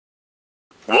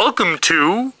Welcome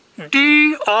to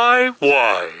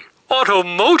D.I.Y.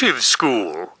 Automotive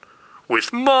School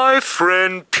with my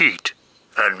friend Pete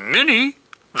and Minnie,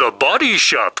 the body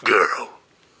shop girl.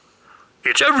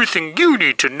 It's everything you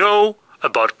need to know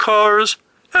about cars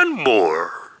and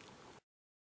more.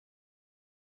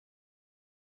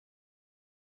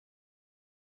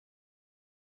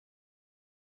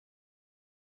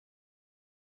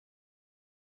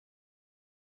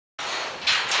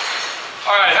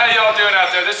 Alright, how y'all doing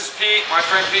out there? This is Pete, my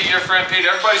friend Pete, your friend Pete,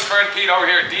 everybody's friend Pete over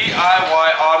here at D.I.Y.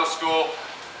 Auto School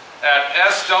at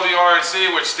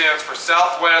SWRNC, which stands for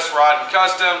Southwest Rod and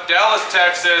Custom, Dallas,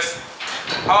 Texas,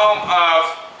 home of,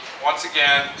 once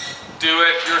again,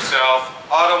 do-it-yourself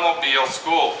automobile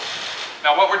school.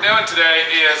 Now what we're doing today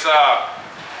is,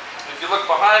 if you look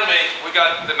behind me, we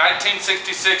got the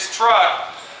 1966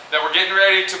 truck that we're getting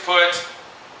ready to put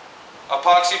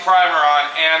epoxy primer on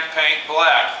and paint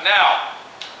black. Now,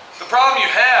 the problem you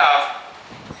have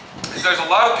is there's a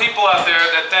lot of people out there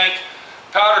that think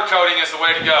powder coating is the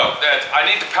way to go. That I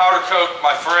need to powder coat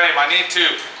my frame, I need to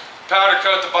powder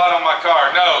coat the bottom of my car.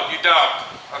 No, you don't,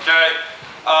 okay?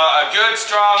 A good,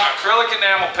 strong acrylic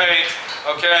enamel paint,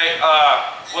 okay,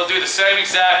 will do the same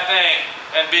exact thing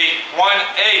and be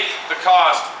 1/8 the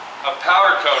cost of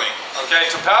powder coating, okay?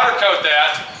 To powder coat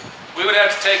that, we would have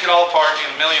to take it all apart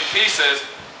in a million pieces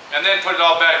and then put it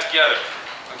all back together.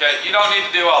 Okay, you don't need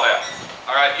to do all that.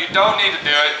 Alright, you don't need to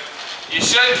do it. You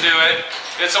shouldn't do it.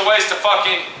 It's a waste of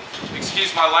fucking,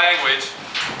 excuse my language,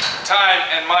 time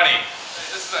and money.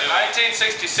 This is a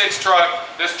 1966 truck.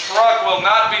 This truck will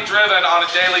not be driven on a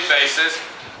daily basis.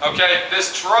 Okay, this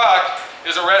truck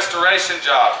is a restoration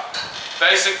job.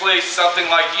 Basically something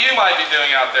like you might be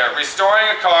doing out there, restoring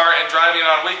a car and driving it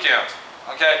on weekends.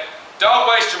 Okay, don't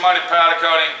waste your money powder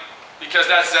coating, because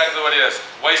that's exactly what it is,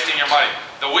 wasting your money.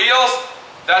 The wheels,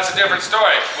 that's a different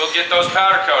story. We'll get those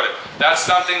powder coated. That's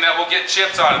something that will get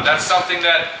chips on it. That's something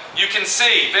that you can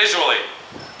see visually.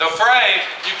 The frame,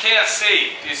 you can't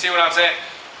see. Do you see what I'm saying?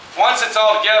 Once it's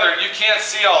all together, you can't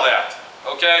see all that,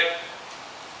 okay?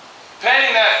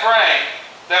 Painting that frame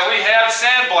that we have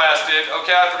sandblasted,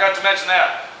 okay, I forgot to mention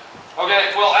that,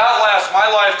 okay, will outlast my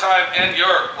lifetime and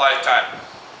your lifetime.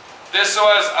 This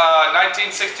was a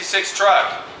 1966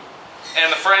 truck, and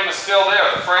the frame is still there.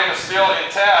 The frame is still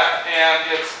intact,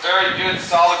 and it's very good,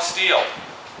 solid steel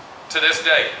to this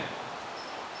day.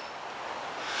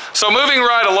 So moving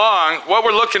right along, what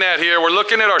we're looking at here, we're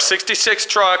looking at our 66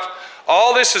 truck.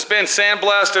 All this has been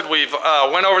sandblasted. We've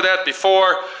went over that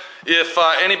before. If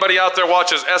anybody out there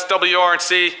watches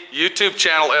SWRNC, YouTube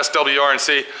channel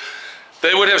SWRNC,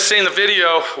 they would have seen the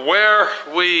video where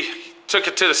we took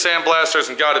it to the sandblasters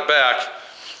and got it back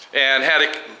and had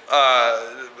it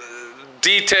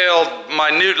detailed,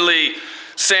 minutely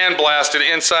sandblasted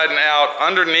inside and out,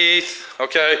 underneath,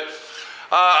 okay?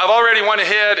 I've already went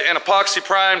ahead and epoxy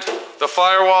primed the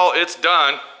firewall. It's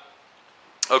done,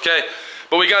 okay?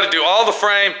 But we got to do all the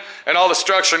frame and all the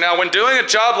structure. Now when doing a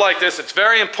job like this, it's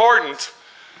very important,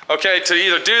 okay, to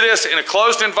either do this in a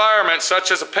closed environment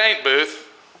such as a paint booth,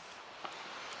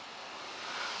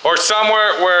 or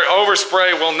somewhere where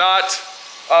overspray will not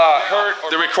hurt.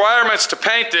 The requirements to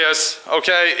paint this,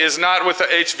 okay, is not with the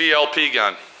HVLP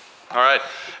gun. All right,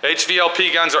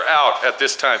 HVLP guns are out at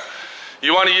this time.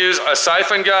 You want to use a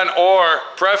siphon gun, or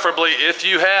preferably, if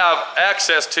you have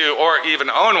access to or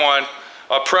even own one,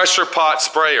 a pressure pot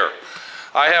sprayer.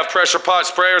 I have pressure pot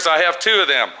sprayers. I have 2 of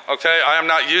them. Okay, I am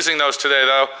not using those today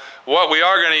though. What we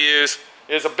are going to use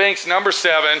is a Binks number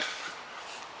 7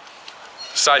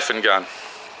 siphon gun.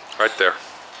 Right there.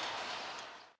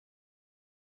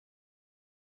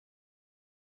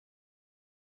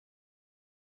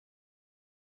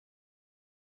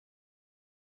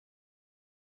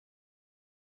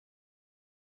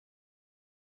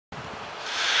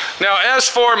 Now as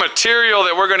for material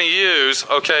that we're going to use,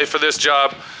 okay, for this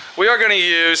job, we are going to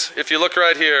use, if you look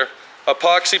right here,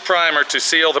 epoxy primer to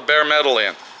seal the bare metal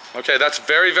in. Okay, that's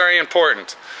very, very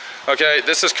important. Okay,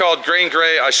 this is called green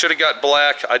gray. I should have got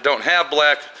black. I don't have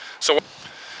black. So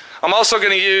I'm also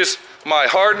going to use my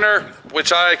hardener,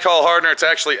 which I call hardener. It's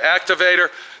actually activator.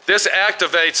 This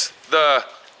activates the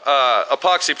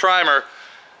epoxy primer.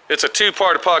 It's a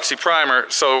 2-part epoxy primer.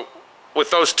 So with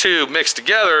those 2 mixed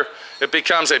together, it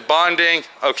becomes a bonding,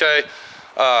 okay,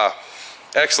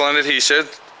 excellent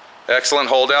adhesive, excellent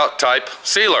holdout type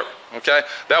sealer. Okay,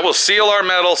 that will seal our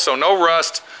metal so no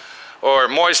rust or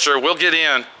moisture will get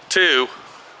in to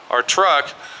our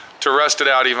truck to rust it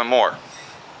out even more,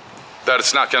 that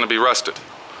it's not going to be rusted.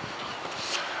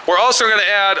 We're also going to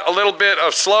add a little bit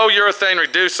of slow urethane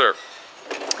reducer.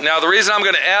 Now the reason I'm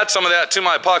going to add some of that to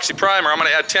my epoxy primer, I'm going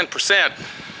to add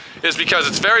 10%, is because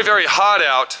it's very, very hot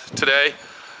out today.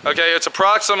 Okay, it's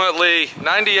approximately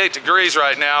 98 degrees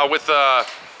right now with a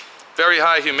very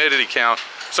high humidity count.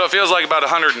 So it feels like about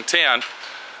 110.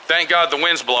 Thank God the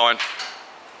wind's blowing.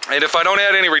 And if I don't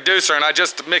add any reducer and I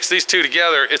just mix these two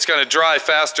together, it's going to dry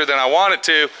faster than I want it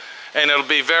to, and it'll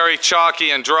be very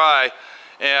chalky and dry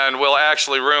and will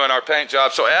actually ruin our paint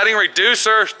job. So adding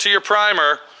reducer to your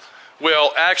primer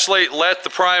will actually let the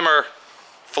primer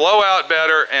flow out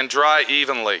better and dry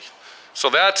evenly. So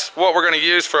that's what we're going to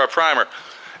use for our primer.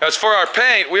 As for our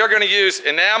paint, we are going to use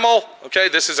enamel. Okay,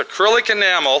 this is acrylic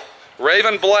enamel,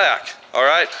 Raven Black. All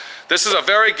right, this is a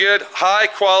very good, high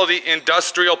quality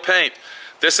industrial paint.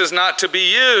 This is not to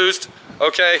be used,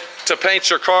 okay, to paint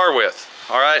your car with.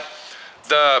 All right,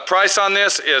 the price on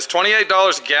this is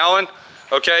 $28 a gallon.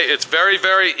 Okay, it's very,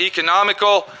 very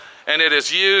economical, and it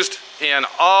is used in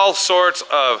all sorts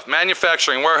of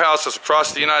manufacturing warehouses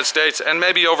across the United States and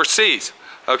maybe overseas.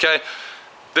 Okay,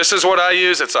 this is what I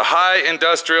use. It's a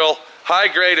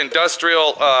high-grade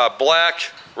industrial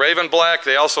black, Raven Black.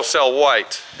 They also sell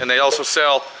white, and they also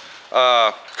sell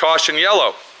caution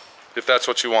yellow, if that's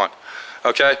what you want.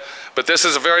 Okay, but this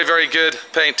is a very, very good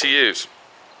paint to use.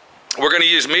 We're going to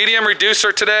use medium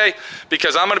reducer today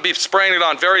because I'm going to be spraying it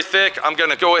on very thick. I'm going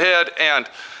to go ahead and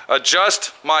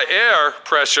adjust my air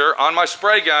pressure on my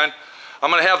spray gun.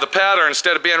 I'm going to have the pattern,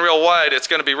 instead of being real wide, it's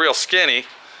going to be real skinny.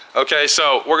 Okay,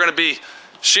 so we're going to be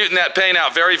shooting that paint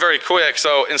out very, very quick.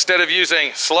 So instead of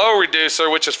using slow reducer,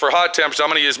 which is for hot temperature, I'm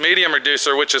going to use medium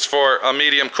reducer, which is for a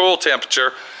medium cool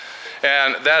temperature.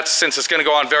 And that's since it's going to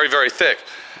go on very, very thick.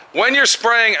 When you're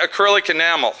spraying acrylic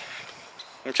enamel,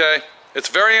 okay, it's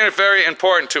very, very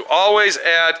important to always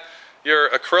add your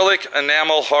acrylic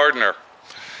enamel hardener.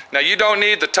 Now, you don't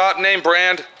need the top name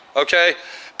brand, okay,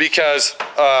 because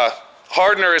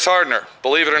hardener is hardener,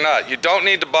 believe it or not. You don't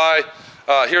need to buy,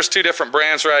 here's two different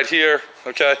brands right here,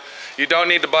 okay. You don't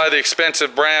need to buy the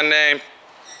expensive brand name,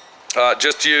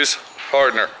 just use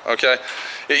hardener, okay.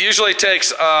 It usually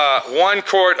takes 1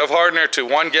 quart of hardener to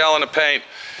 1 gallon of paint,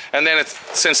 and then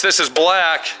since this is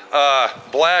black,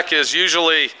 black is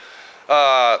usually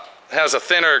has a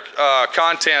thinner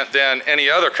content than any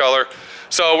other color.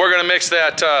 So we're going to mix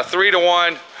that 3 to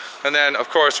 1, and then of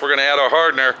course we're going to add our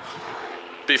hardener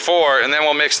before, and then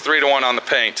we'll mix 3 to 1 on the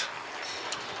paint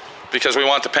because we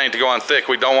want the paint to go on thick.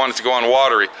 We don't want it to go on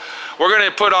watery. We're going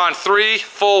to put on 3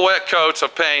 full wet coats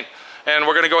of paint, and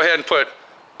we're going to go ahead and put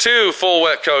 2 full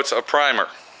wet coats of primer.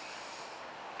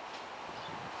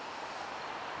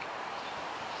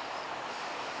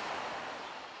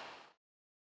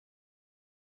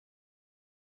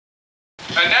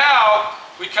 And now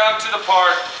we come to the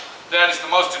part that is the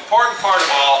most important part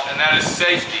of all, and that is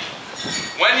safety.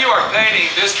 When you are painting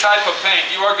this type of paint,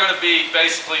 you are going to be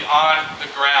basically on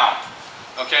the ground.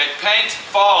 Okay, paint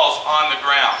falls on the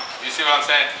ground. You see what I'm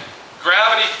saying?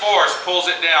 Gravity force pulls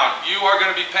it down. You are going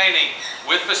to be painting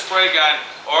with the spray gun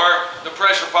or the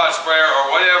pressure pot sprayer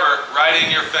or whatever right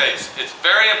in your face. It's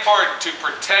very important to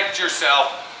protect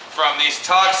yourself from these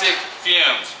toxic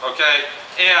fumes, okay,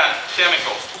 and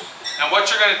chemicals. And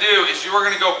what you're going to do is you are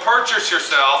going to go purchase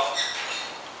yourself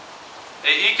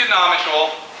an economical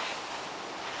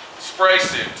spray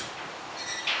suit.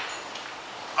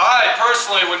 I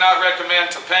personally would not recommend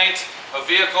to paint a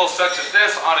vehicle such as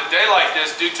this on a day like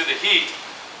this due to the heat.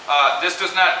 This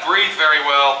does not breathe very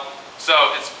well, so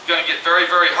it's going to get very,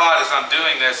 very hot as I'm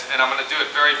doing this, and I'm going to do it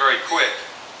very, very quick.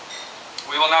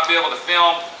 We will not be able to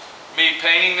film me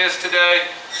painting this today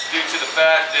due to the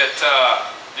fact that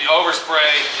the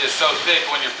overspray is so thick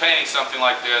when you're painting something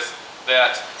like this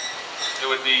that it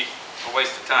would be a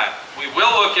waste of time. We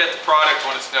will look at the product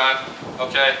when it's done,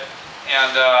 okay,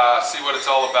 and see what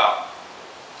it's all about.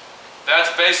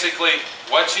 That's basically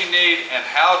what you need and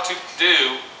how to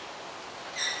do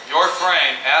your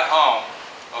frame at home,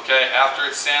 okay, after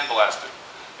it's sandblasted.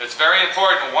 It's very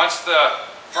important, once the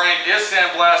frame is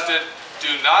sandblasted,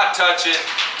 do not touch it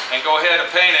and go ahead and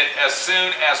paint it as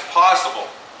soon as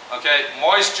possible. Okay,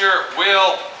 moisture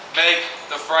will make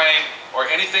the frame or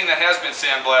anything that has been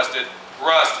sandblasted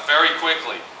rust very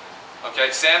quickly.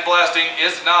 Okay, sandblasting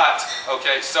is not,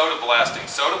 okay, soda blasting.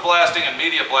 Soda blasting and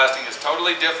media blasting is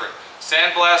totally different.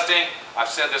 Sandblasting, I've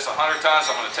said this 100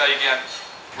 times, I'm going to tell you again,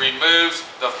 removes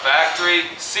the factory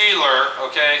sealer,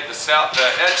 okay, the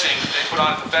etching they put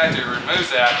on at the factory, removes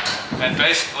that and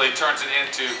basically turns it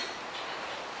into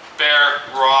bare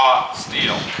raw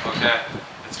steel, okay.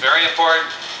 It's very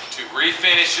important to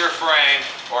refinish your frame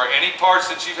or any parts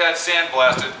that you've had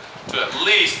sandblasted to at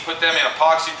least put them in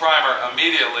epoxy primer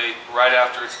immediately right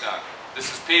after it's done. This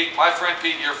is Pete, my friend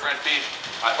Pete, your friend Pete.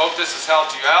 I hope this has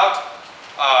helped you out.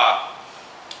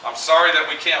 I'm sorry that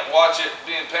we can't watch it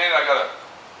being painted. I got a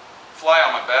fly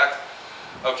on my back.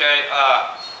 Okay,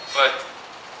 but,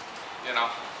 you know,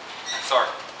 I'm sorry.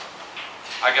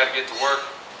 I got to get to work,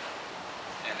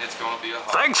 and it's going to be a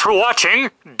hard. Thanks for watching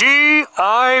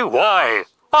D.I.Y.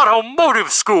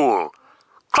 Automotive School.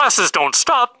 Classes don't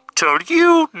stop till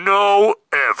you know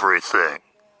everything.